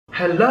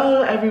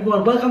Hello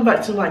everyone, welcome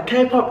back to my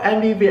K-pop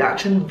MV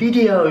reaction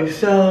video.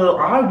 So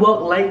I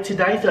worked late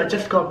today, so I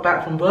just got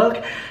back from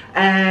work,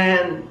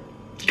 and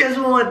guess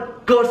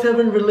what?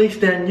 GOT7 released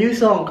their new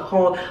song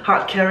called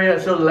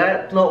Haddcarry. So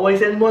let's not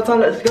waste any more time,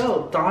 let's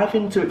go dive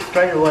into it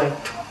straight away.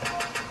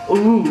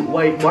 Ooh,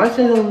 wait, why is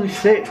there only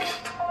 6?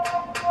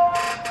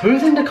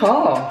 Who's in the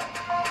car?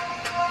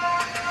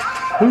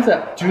 Who's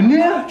that?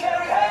 Junior?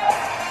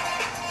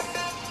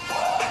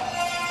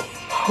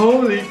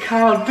 Holy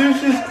cow,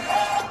 this is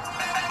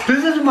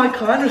my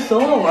kind of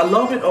song. I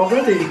love it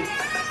already.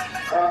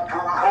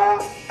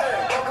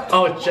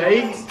 Oh,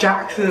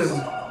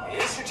 Jackson.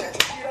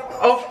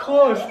 Of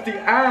course, the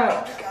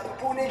abs.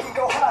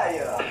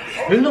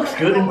 He looks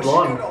good in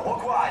blonde.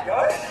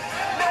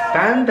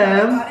 Bam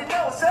Bam.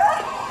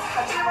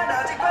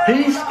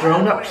 He's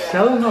grown up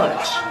so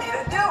much.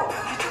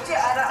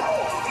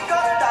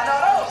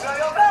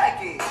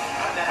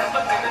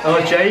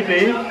 Oh,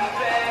 JB.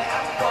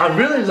 I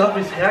really love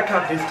his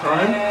haircut this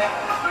time.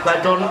 He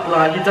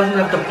doesn't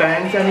have the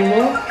bangs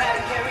anymore.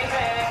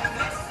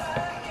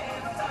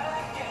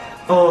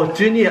 Oh,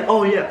 Junior.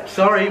 Oh yeah,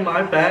 sorry,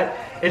 my bad.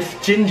 It's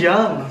Jin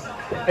Young.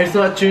 It's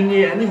not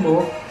Junior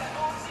anymore.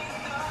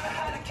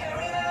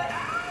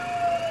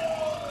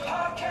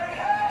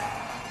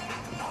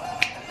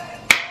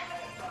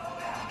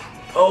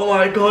 Oh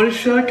my god, it's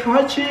so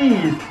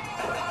catchy.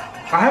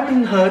 I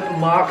haven't heard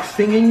Mark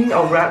singing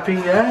or rapping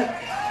yet.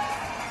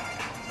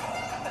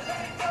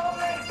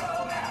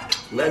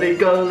 Let it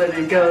go, let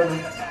it go.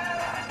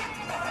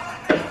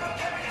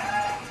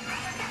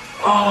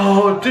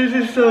 Oh, this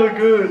is so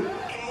good.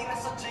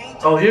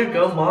 Oh, here you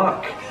go,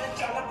 Mark.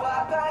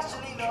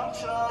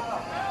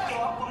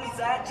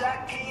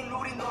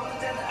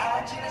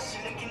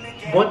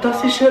 What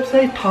does his shirt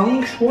say?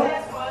 Punks? What?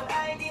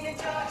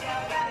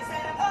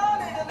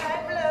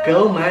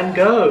 Go, man,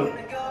 go.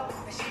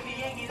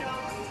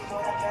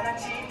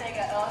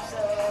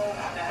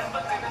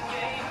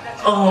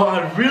 Oh,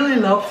 I really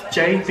love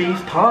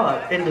JB's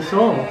part in the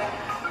song.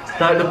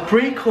 Like the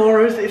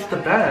pre-chorus is the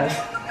best.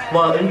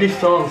 Well, in these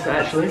songs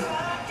actually.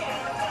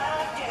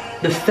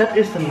 The step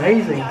is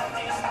amazing.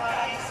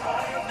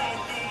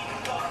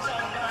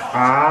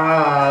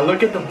 Ah,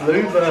 look at the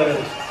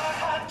bluebirds.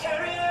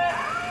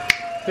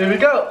 Here we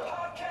go.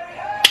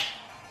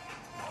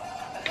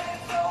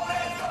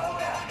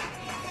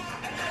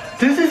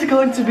 This is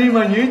going to be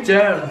my new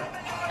jam.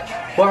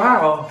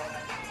 Wow.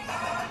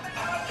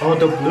 Oh,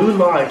 the blue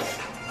lights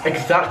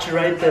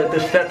exaggerate the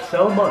step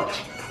so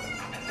much.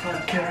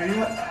 Can't carry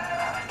it.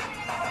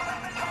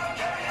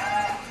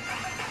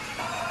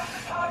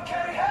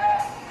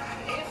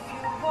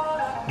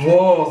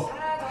 Whoa.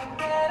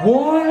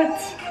 What?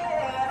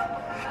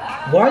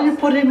 Why you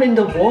put him in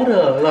the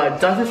water? Like,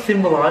 does it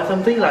symbolize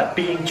something like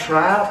being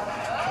trapped?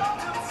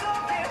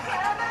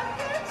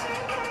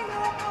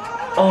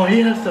 Oh,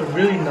 he has a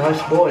really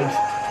nice voice.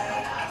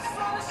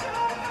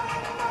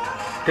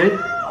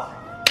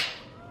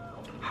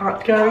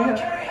 Haddcarry.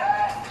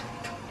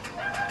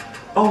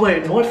 Oh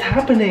wait, what's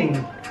happening?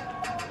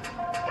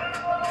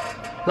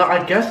 Like,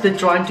 I guess they're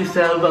trying to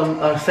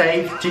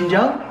save Jin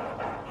Young.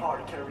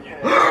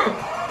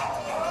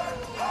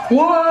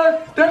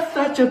 What? That's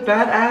such a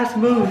badass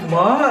move,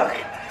 Mark.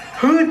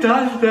 Who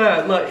does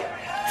that? Like,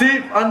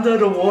 deep under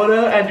the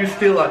water and you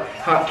still like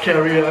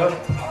Haddcarry.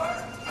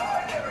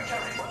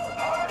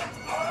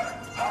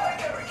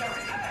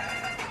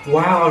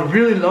 Wow, I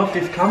really love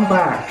this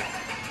comeback.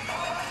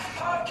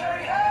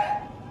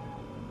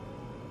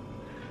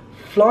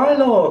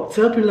 Flylord,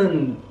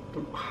 Turbulent,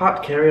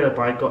 Haddcarry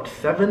by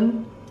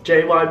GOT7,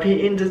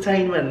 JYP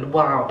Entertainment.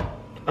 Wow,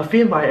 a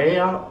film by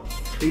AR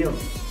film.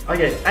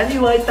 Okay,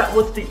 anyway, that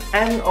was the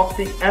end of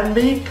the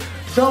MV.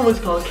 The song was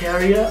called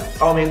Haddcarry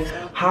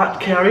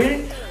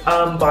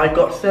by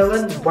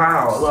GOT7.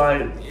 Wow,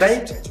 like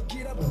they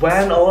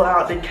went all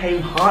out, they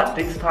came hard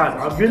this time.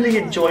 I really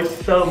enjoyed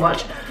so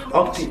much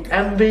of the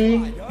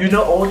MV. You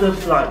know, all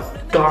those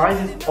like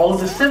guys, all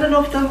the 7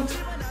 of them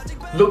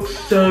look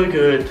so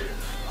good.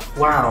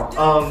 Wow,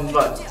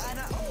 like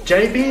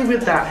JB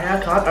with that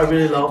haircut, I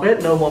really love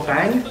it, no more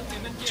bangs.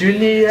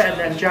 Junior and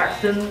then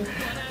Jackson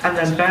and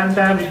then Bam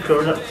Bam, he's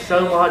grown up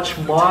so much.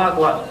 Mark,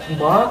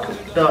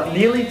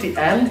 nearly the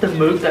end, the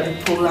move that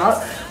he pulled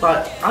out,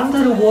 like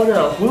under the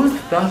water, who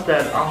does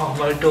that? Oh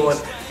my god,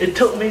 it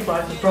took me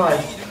by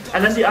surprise.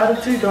 And then the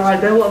other 2 guys,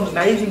 they were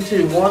amazing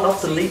too. One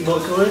of the lead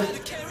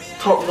vocalists,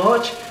 top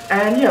notch.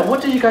 And yeah,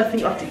 what do you guys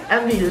think of the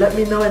MV? Let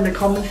me know in the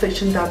comment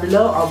section down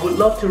below. I would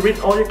love to read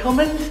all your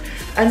comments.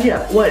 And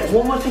yeah, wait,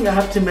 one more thing I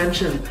have to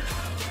mention.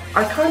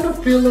 I kind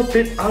of feel a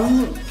bit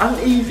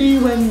uneasy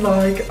when,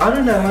 like, I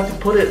don't know how to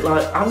put it,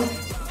 like,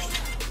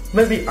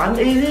 maybe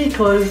uneasy,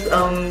 because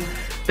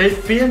they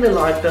film it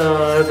like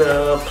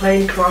the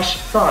plane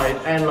crash side,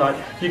 and like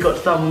you got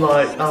some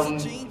like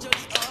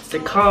the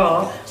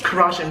car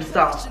crash and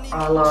stuff.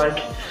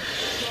 Like,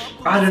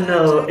 I don't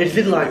know, is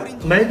it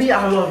like, maybe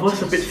I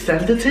was a bit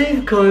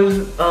sensitive,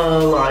 because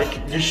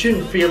like you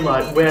shouldn't feel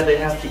like where they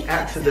have the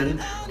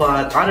accident,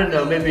 but I don't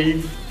know,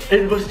 maybe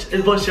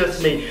it was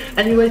just me.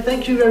 Anyway,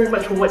 thank you very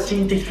much for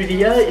watching this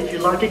video. If you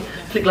like it,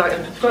 click like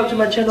and subscribe to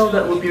my channel.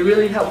 That would be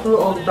really helpful.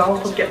 Also,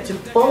 don't forget to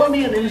follow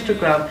me on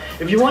Instagram.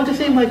 If you want to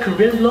see my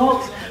Korean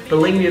vlogs, the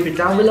link will be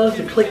down below,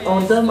 so click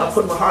on them. I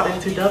put my heart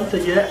into them, so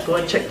yeah, go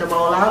and check them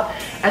all out.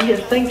 And yeah,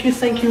 thank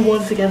you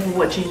once again for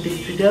watching this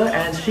video,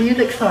 and see you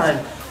next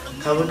time.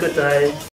 Have a good day.